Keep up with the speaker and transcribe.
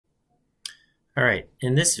All right,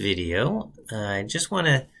 in this video, I just want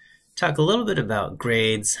to talk a little bit about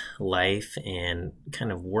grades, life, and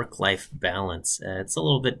kind of work-life balance. It's a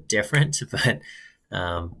little bit different,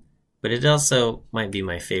 um, but it also might be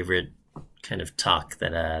my favorite kind of talk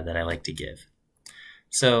that I like to give.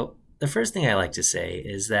 So the first thing I like to say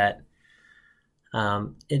is that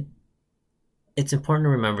it's important to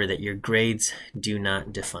remember that your grades do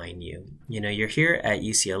not define you. You're here at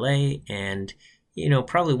UCLA, and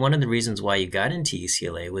probably one of the reasons why you got into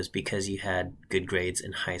UCLA was because you had good grades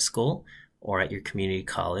in high school or at your community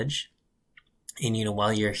college. And,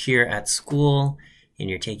 while you're here at school and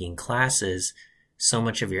you're taking classes, so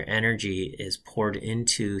much of your energy is poured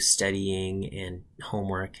into studying and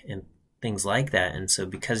homework and things like that. And so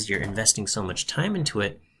because you're investing so much time into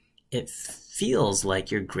it, it feels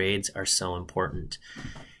like your grades are so important.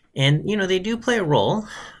 And, they do play a role,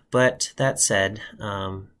 but that said,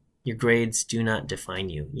 your grades do not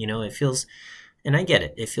define you. It feels, and I get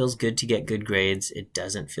it, it feels good to get good grades. It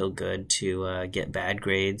doesn't feel good to get bad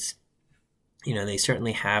grades. They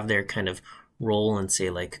certainly have their kind of role in,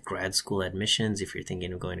 say, like grad school admissions, if you're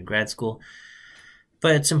thinking of going to grad school.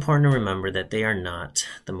 But it's important to remember that they are not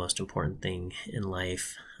the most important thing in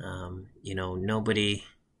life. Nobody,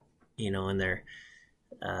 in their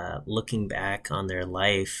looking back on their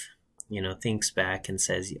life, thinks back and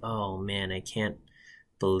says, oh man, I can't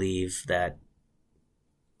believe that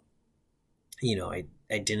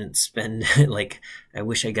I didn't spend like I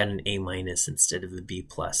wish I got an A- instead of a B+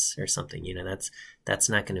 or something. That's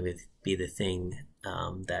not going to be the thing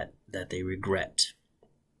that they regret.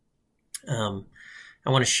 I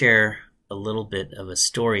want to share a little bit of a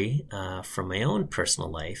story from my own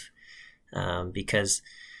personal life because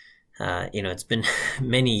it's been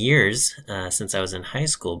many years since I was in high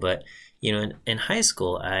school, but in high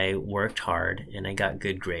school, I worked hard and I got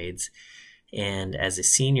good grades. And as a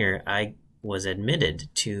senior, I was admitted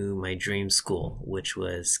to my dream school, which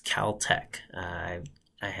was Caltech. I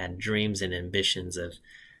had dreams and ambitions of,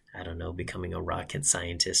 I don't know, becoming a rocket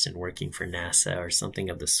scientist and working for NASA or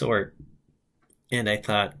something of the sort. And I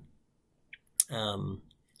thought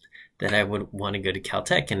that I would want to go to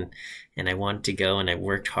Caltech, and I wanted to go, and I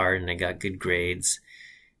worked hard and I got good grades.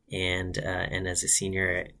 And as a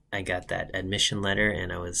senior, I got that admission letter,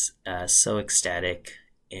 and I was so ecstatic,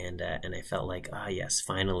 and I felt like, yes,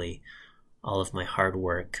 finally, all of my hard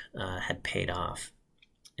work had paid off.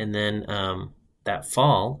 And then that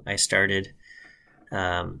fall, I started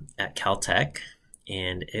at Caltech,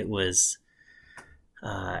 and it was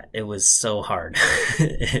so hard.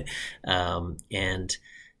 And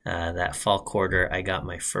that fall quarter, I got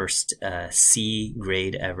my first C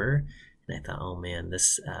grade ever. And I thought, oh man,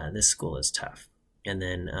 this school is tough. And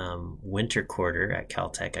then winter quarter at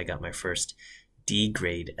Caltech, I got my first D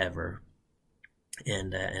grade ever.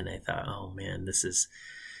 And I thought, oh man, this is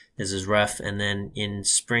rough. And then in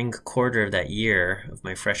spring quarter of that year, of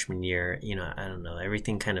my freshman year, I don't know,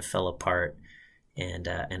 everything kind of fell apart. And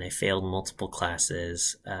I failed multiple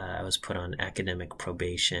classes. I was put on academic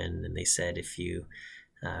probation, and they said if you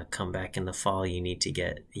come back in the fall, you need to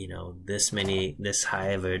get, this high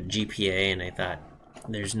of a GPA. And I thought,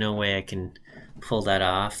 there's no way I can pull that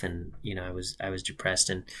off. And, I was depressed.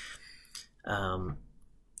 And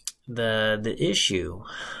the issue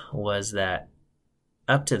was that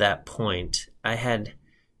up to that point, I had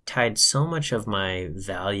tied so much of my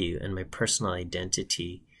value and my personal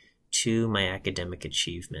identity to my academic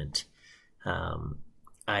achievement.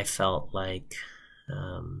 I felt like,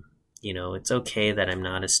 it's okay that I'm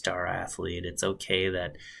not a star athlete. It's okay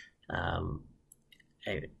that I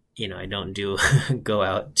don't go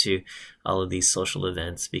out to all of these social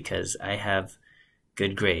events because I have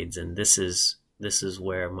good grades, and this is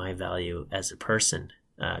where my value as a person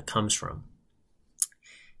comes from.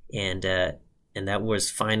 And that was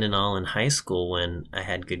fine and all in high school when I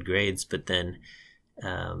had good grades, but then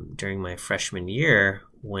during my freshman year,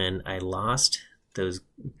 when I lost those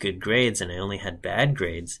good grades and I only had bad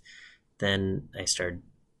grades, then I started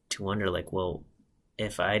to wonder, like, well,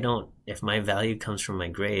 if my value comes from my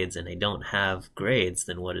grades and I don't have grades,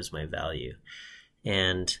 then what is my value?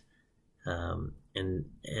 And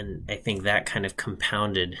I think that kind of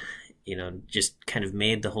compounded, just kind of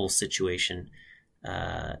made the whole situation,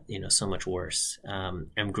 so much worse.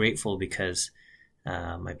 I'm grateful because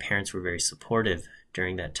my parents were very supportive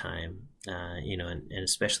during that time, and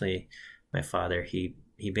especially my father. He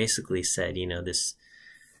basically said,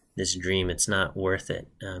 this dream, it's not worth it.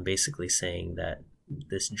 Basically saying that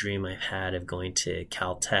this dream I've had of going to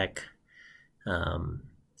Caltech,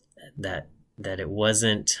 that it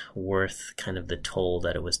wasn't worth kind of the toll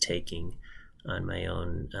that it was taking on my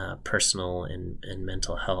own personal and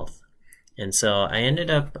mental health. And so I ended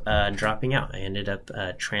up dropping out. I ended up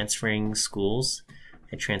transferring schools.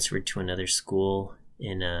 I transferred to another school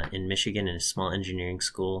in Michigan, in a small engineering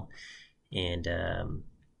school, and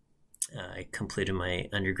I completed my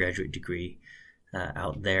undergraduate degree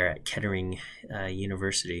out there at Kettering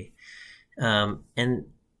University. But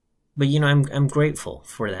I'm grateful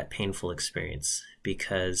for that painful experience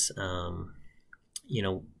because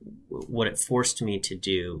what it forced me to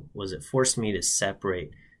do was it forced me to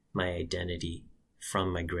separate my identity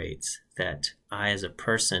from my grades. That I, as a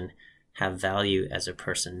person, have value as a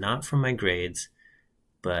person, not from my grades,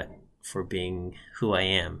 but for being who I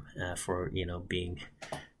am, for being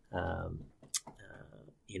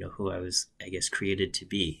who I was, I guess, created to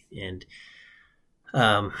be. And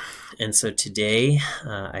so today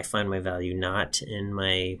I find my value not in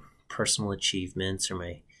my personal achievements or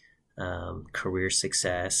my career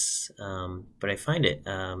success, but I find it,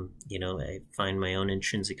 I find my own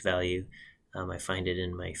intrinsic value. I find it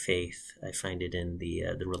in my faith. I find it in the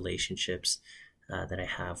relationships that I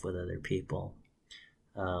have with other people.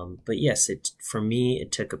 But yes, for me,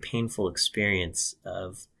 it took a painful experience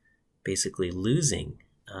of basically losing,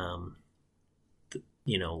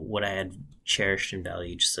 what I had cherished and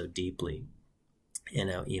valued so deeply.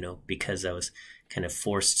 And, because I was kind of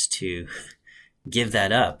forced to give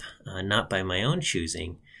that up, not by my own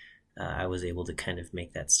choosing, I was able to kind of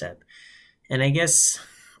make that step. And I guess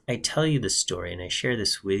I tell you this story and I share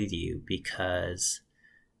this with you because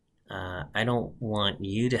I don't want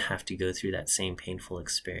you to have to go through that same painful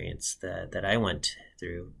experience that I went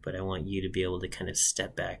through, but I want you to be able to kind of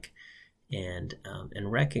step back and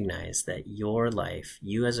recognize that your life,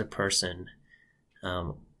 you as a person,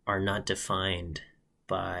 are not defined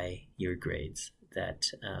by your grades.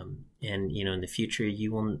 That and in the future,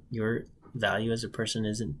 your value as a person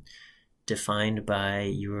isn't defined by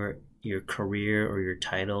your career or your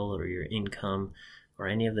title or your income or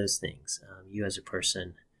any of those things. You as a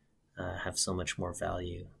person have so much more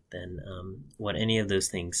value than what any of those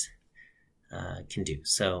things can do.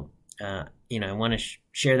 So I want to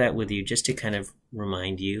share that with you just to kind of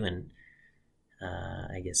remind you and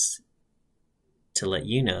I guess to let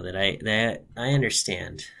you know that I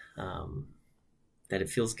understand that it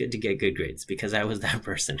feels good to get good grades because I was that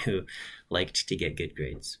person who liked to get good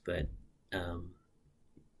grades. But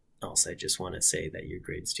also, I just want to say that your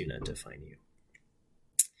grades do not define you.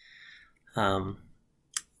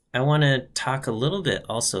 I want to talk a little bit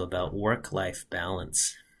also about work-life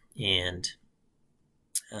balance. And,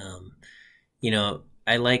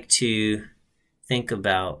 I like to think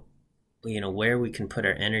about, where we can put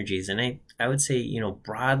our energies. And I would say,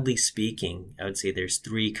 broadly speaking, I would say there's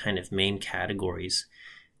three kind of main categories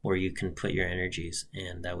where you can put your energies.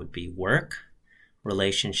 And that would be work,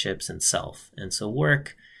 relationships, and self. And so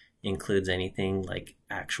work includes anything like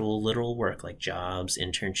actual literal work, like jobs,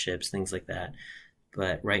 internships, things like that.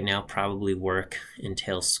 But right now, probably work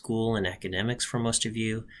entails school and academics for most of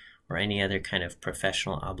you, or any other kind of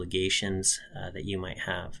professional obligations that you might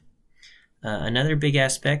have. Another big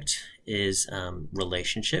aspect is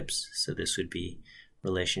relationships. So this would be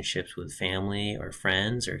relationships with family or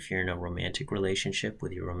friends, or if you're in a romantic relationship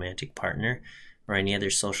with your romantic partner, or any other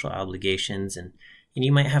social obligations. And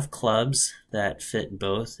you might have clubs that fit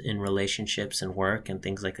both in relationships and work and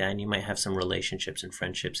things like that. And you might have some relationships and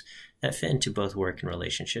friendships that fit into both work and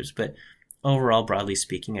relationships. But overall, broadly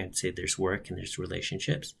speaking, I'd say there's work and there's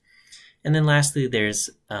relationships. And then lastly, there's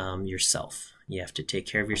yourself. You have to take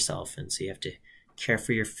care of yourself. And so you have to care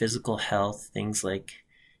for your physical health, things like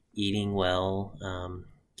eating well,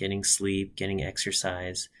 getting sleep, getting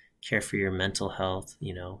exercise, care for your mental health,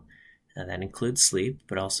 that includes sleep,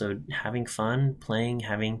 but also having fun, playing,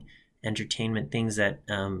 having entertainment, things that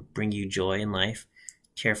bring you joy in life.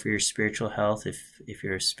 Care for your spiritual health if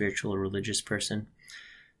you're a spiritual or religious person.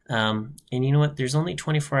 And you know what? There's only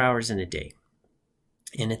 24 hours in a day.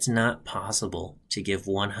 And it's not possible to give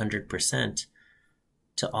 100%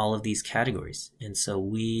 to all of these categories. And so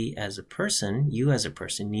we as a person, you as a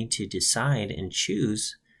person, need to decide and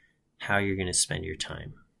choose how you're going to spend your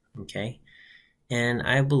time. Okay? And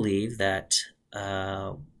I believe that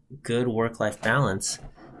good work-life balance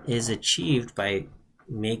is achieved by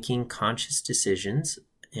making conscious decisions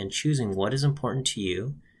and choosing what is important to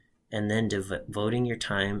you, and then devoting your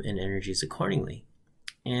time and energies accordingly.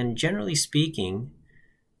 And generally speaking,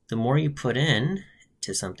 the more you put in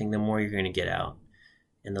to something, the more you're going to get out.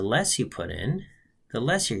 And the less you put in, the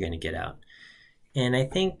less you're going to get out. And I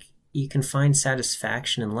think you can find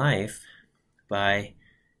satisfaction in life by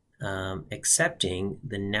accepting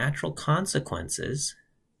the natural consequences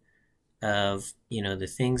of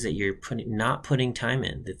the things that you're not putting time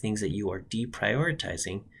in, the things that you are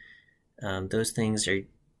deprioritizing, those things are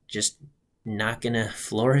just not going to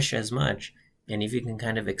flourish as much. And if you can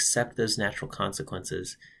kind of accept those natural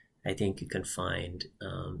consequences, I think you can find,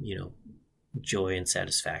 joy and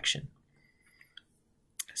satisfaction.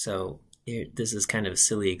 So this is kind of a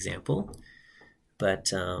silly example,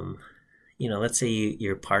 but, let's say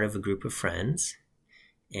you're part of a group of friends,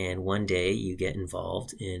 and one day you get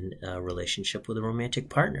involved in a relationship with a romantic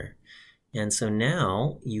partner. And so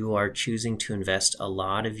now you are choosing to invest a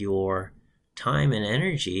lot of your time and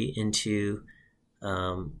energy into,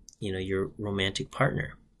 your romantic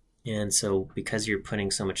partner. And so because you're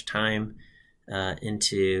putting so much time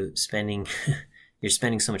into spending, you're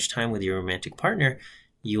spending so much time with your romantic partner,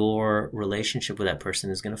 your relationship with that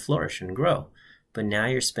person is going to flourish and grow. But now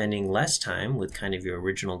you're spending less time with kind of your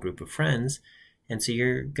original group of friends, and so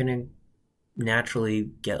you're going to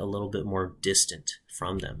naturally get a little bit more distant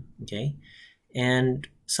from them, okay? And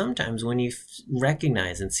sometimes when you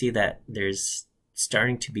recognize and see that you're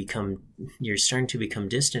starting to become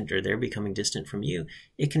distant, or they're becoming distant from you,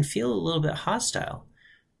 it can feel a little bit hostile.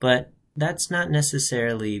 But that's not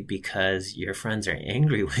necessarily because your friends are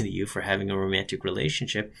angry with you for having a romantic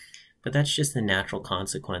relationship, but that's just the natural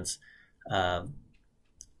consequence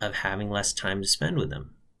of having less time to spend with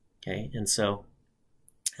them, okay? And so,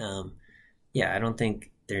 I don't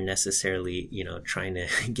think they're necessarily, trying to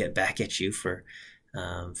get back at you for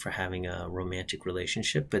having a romantic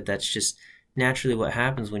relationship, but that's just naturally what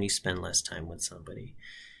happens when you spend less time with somebody.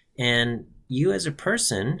 And you as a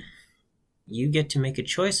person, you get to make a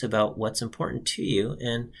choice about what's important to you.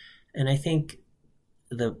 And I think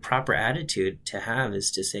the proper attitude to have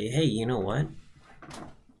is to say, hey, you know what?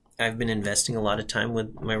 I've been investing a lot of time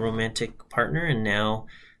with my romantic partner, and now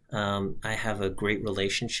I have a great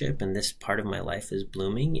relationship, and this part of my life is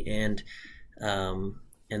blooming. And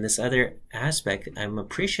this other aspect, I'm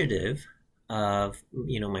appreciative of,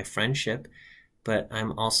 my friendship, but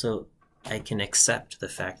I can accept the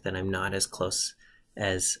fact that I'm not as close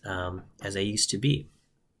as I used to be.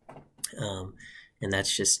 And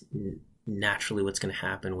that's just naturally what's going to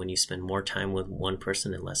happen when you spend more time with one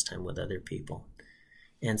person and less time with other people.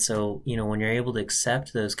 And so, when you're able to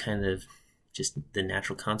accept those kind of just the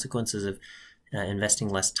natural consequences of investing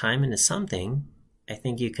less time into something, I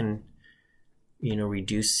think you can,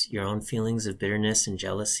 reduce your own feelings of bitterness and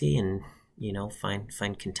jealousy, and,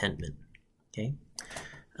 find contentment. Okay.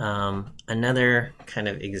 Another kind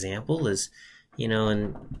of example is,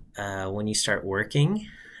 when you start working,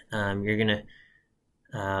 you're going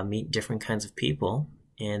to meet different kinds of people,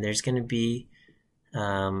 and there's going to be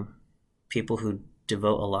people who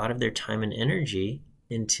devote a lot of their time and energy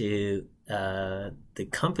into the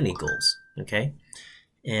company goals, okay?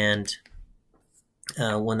 And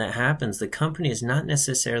when that happens, the company is not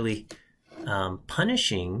necessarily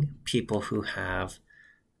punishing people who have,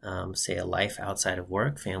 say, a life outside of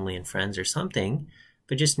work, family and friends or something,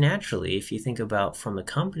 but just naturally, if you think about from the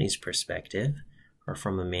company's perspective or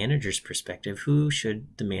from a manager's perspective, who should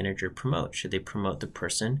the manager promote? Should they promote the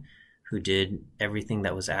person who did everything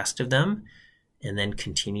that was asked of them and then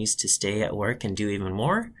continues to stay at work and do even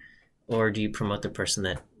more? Or do you promote the person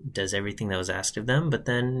that does everything that was asked of them, but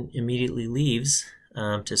then immediately leaves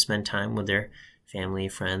to spend time with their family,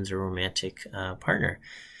 friends, or romantic partner?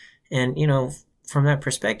 And, from that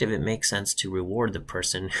perspective, it makes sense to reward the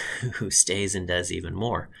person who stays and does even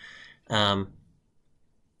more.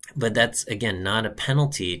 But that's, again, not a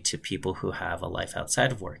penalty to people who have a life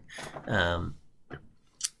outside of work.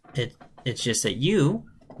 It's just that you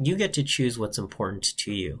get to choose what's important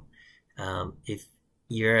to you. If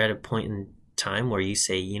you're at a point in time where you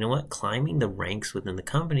say, you know what, climbing the ranks within the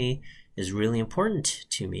company is really important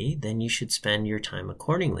to me, then you should spend your time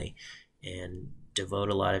accordingly and devote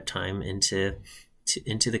a lot of time into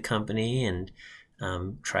the company and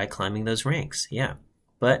try climbing those ranks. Yeah.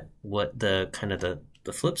 But what the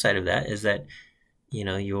flip side of that is that,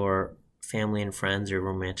 your family and friends or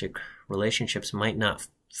romantic relationships might not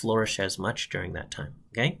flourish as much during that time.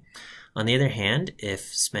 Okay. On the other hand, if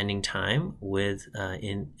spending time with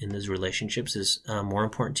in those relationships is more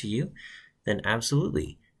important to you, then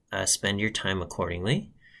absolutely spend your time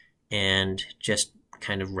accordingly, and just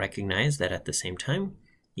kind of recognize that at the same time,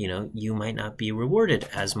 you might not be rewarded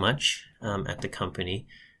as much at the company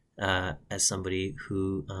as somebody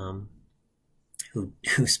who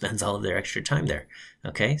spends all of their extra time there.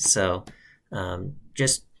 Okay, so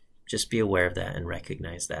just be aware of that and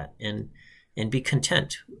recognize that, and be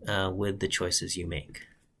content with the choices you make.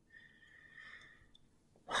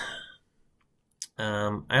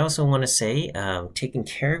 I also want to say taking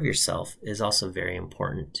care of yourself is also very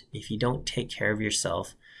important. If you don't take care of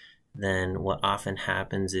yourself, then what often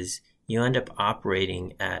happens is you end up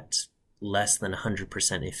operating at less than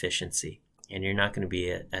 100% efficiency, and you're not going to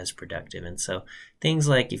be as productive. And so things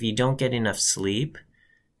like if you don't get enough sleep,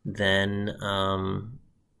 then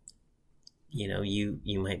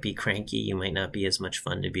you might be cranky, you might not be as much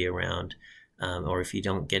fun to be around, or if you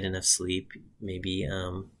don't get enough sleep, maybe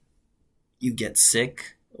you get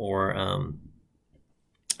sick, or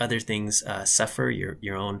other things suffer.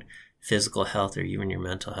 Your own physical health or even your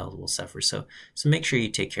mental health will suffer. So make sure you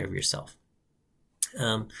take care of yourself.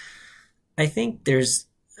 I think there's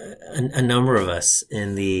a number of us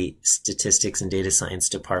in the statistics and data science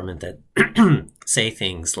department that say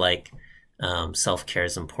things like self-care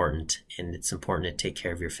is important, and it's important to take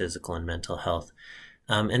care of your physical and mental health.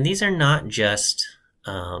 And these are not just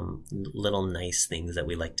little nice things that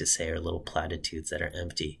we like to say, or little platitudes that are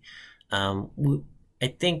empty. I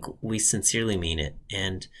think we sincerely mean it.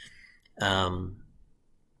 And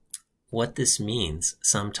what this means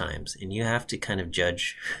sometimes, and you have to kind of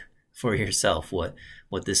judge for yourself what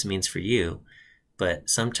this means for you, but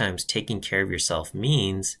sometimes taking care of yourself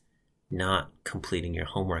means not completing your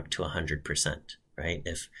homework to 100%, right?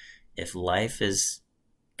 If life is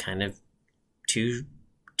kind of too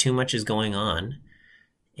much is going on,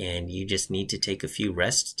 and you just need to take a few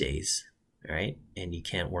rest days, right? And you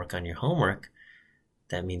can't work on your homework,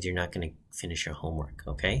 that means you're not going to finish your homework,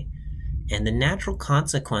 okay? And the natural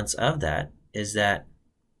consequence of that is that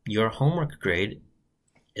your homework grade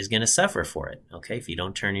is going to suffer for it, okay? If you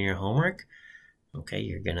don't turn in your homework, okay,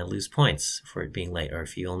 you're going to lose points for it being late. Or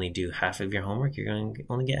if you only do half of your homework, you're going to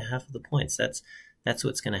only get half of the points. That's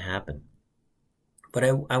what's going to happen. But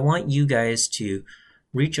I want you guys to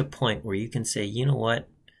reach a point where you can say, you know what?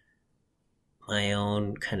 My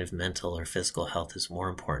own kind of mental or physical health is more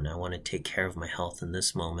important. I want to take care of my health in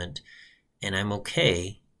this moment, and I'm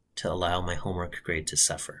okay to allow my homework grade to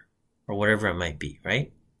suffer, or whatever it might be,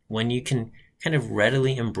 right? When you can kind of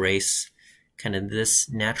readily embrace kind of this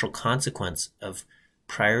natural consequence of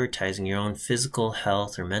prioritizing your own physical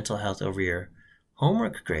health or mental health over your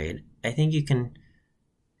homework grade, I think you can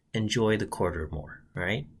enjoy the quarter more,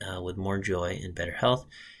 right? With more joy and better health.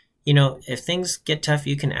 You know, if things get tough,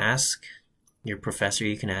 you can ask your professor,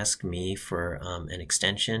 you can ask me for an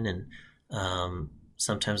extension, and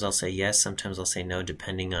sometimes I'll say yes, sometimes I'll say no,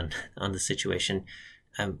 depending on the situation.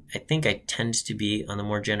 I think I tend to be on the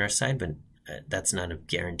more generous side, but that's not a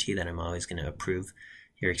guarantee that I'm always going to approve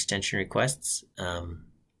your extension requests.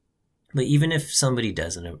 But even if somebody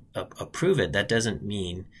doesn't approve it, that doesn't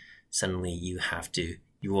mean suddenly you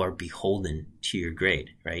are beholden to your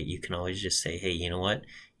grade, right? You can always just say, hey, you know what?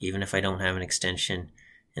 Even if I don't have an extension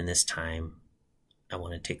in this time, I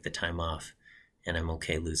want to take the time off, and I'm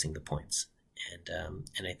okay losing the points.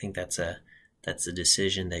 And I think that's a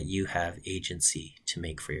decision that you have agency to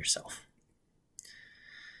make for yourself.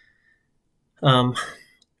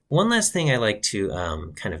 One last thing I like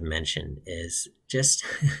to kind of mention is just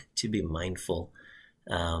to be mindful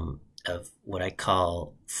of what I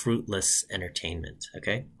call fruitless entertainment,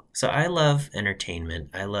 okay? So I love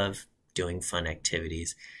entertainment. I love doing fun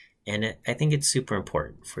activities. And I think it's super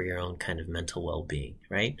important for your own kind of mental well-being,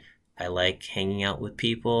 right? I like hanging out with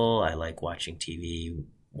people. I like watching TV,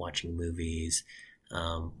 watching movies,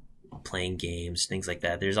 playing games, things like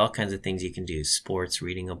that. There's all kinds of things you can do. Sports,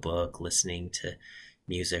 reading a book, listening to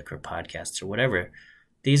music or podcasts or whatever.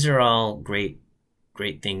 These are all great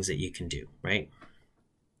things that you can do, right?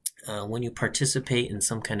 When you participate in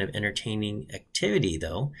some kind of entertaining activity,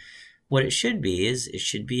 though, what it should be is it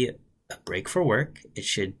should be a break for work. It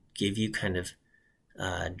should give you kind of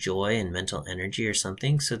joy and mental energy or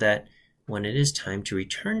something, so that when it is time to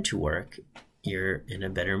return to work, you're in a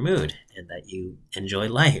better mood and that you enjoy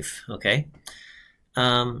life, okay?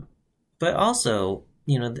 But also,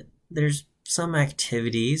 you know, there's some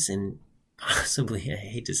activities, and possibly, I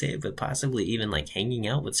hate to say it, but possibly even like hanging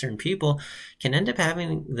out with certain people can end up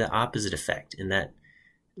having the opposite effect, in that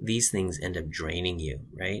these things end up draining you,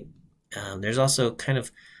 right? There's also kind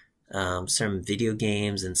of some video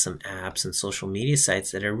games and some apps and social media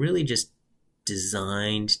sites that are really just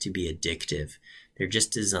designed to be addictive. They're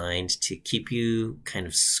just designed to keep you kind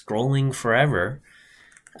of scrolling forever.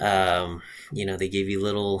 You know, they give you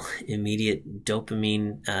little immediate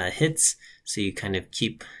dopamine hits, so you kind of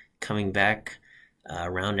keep coming back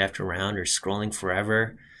round after round, or scrolling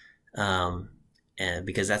forever, and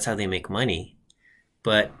because that's how they make money.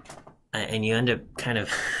 And you end up kind of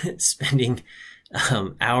spending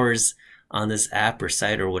hours on this app or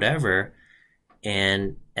site or whatever,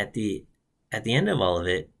 and at the end of all of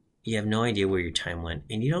it, you have no idea where your time went,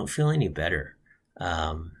 and you don't feel any better.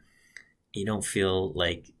 You don't feel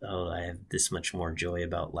like, oh, I have this much more joy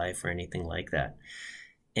about life or anything like that.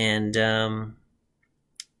 And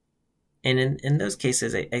And in those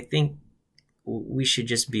cases, I think we should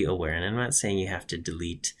just be aware. And I'm not saying you have to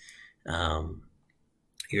delete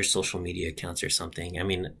your social media accounts or something. I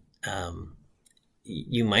mean,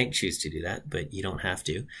 you might choose to do that, but you don't have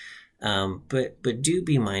to. But do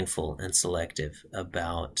be mindful and selective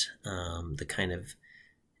about the kind of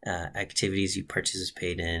activities you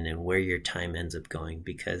participate in and where your time ends up going,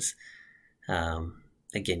 because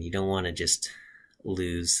again, you don't want to just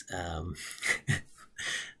lose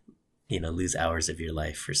lose hours of your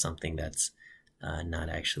life for something that's not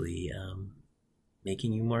actually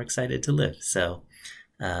making you more excited to live. So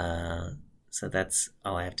that's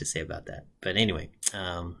all I have to say about that. But anyway,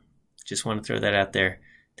 just want to throw that out there.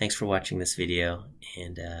 Thanks for watching this video,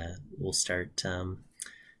 and we'll start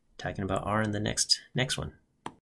talking about R in the next one.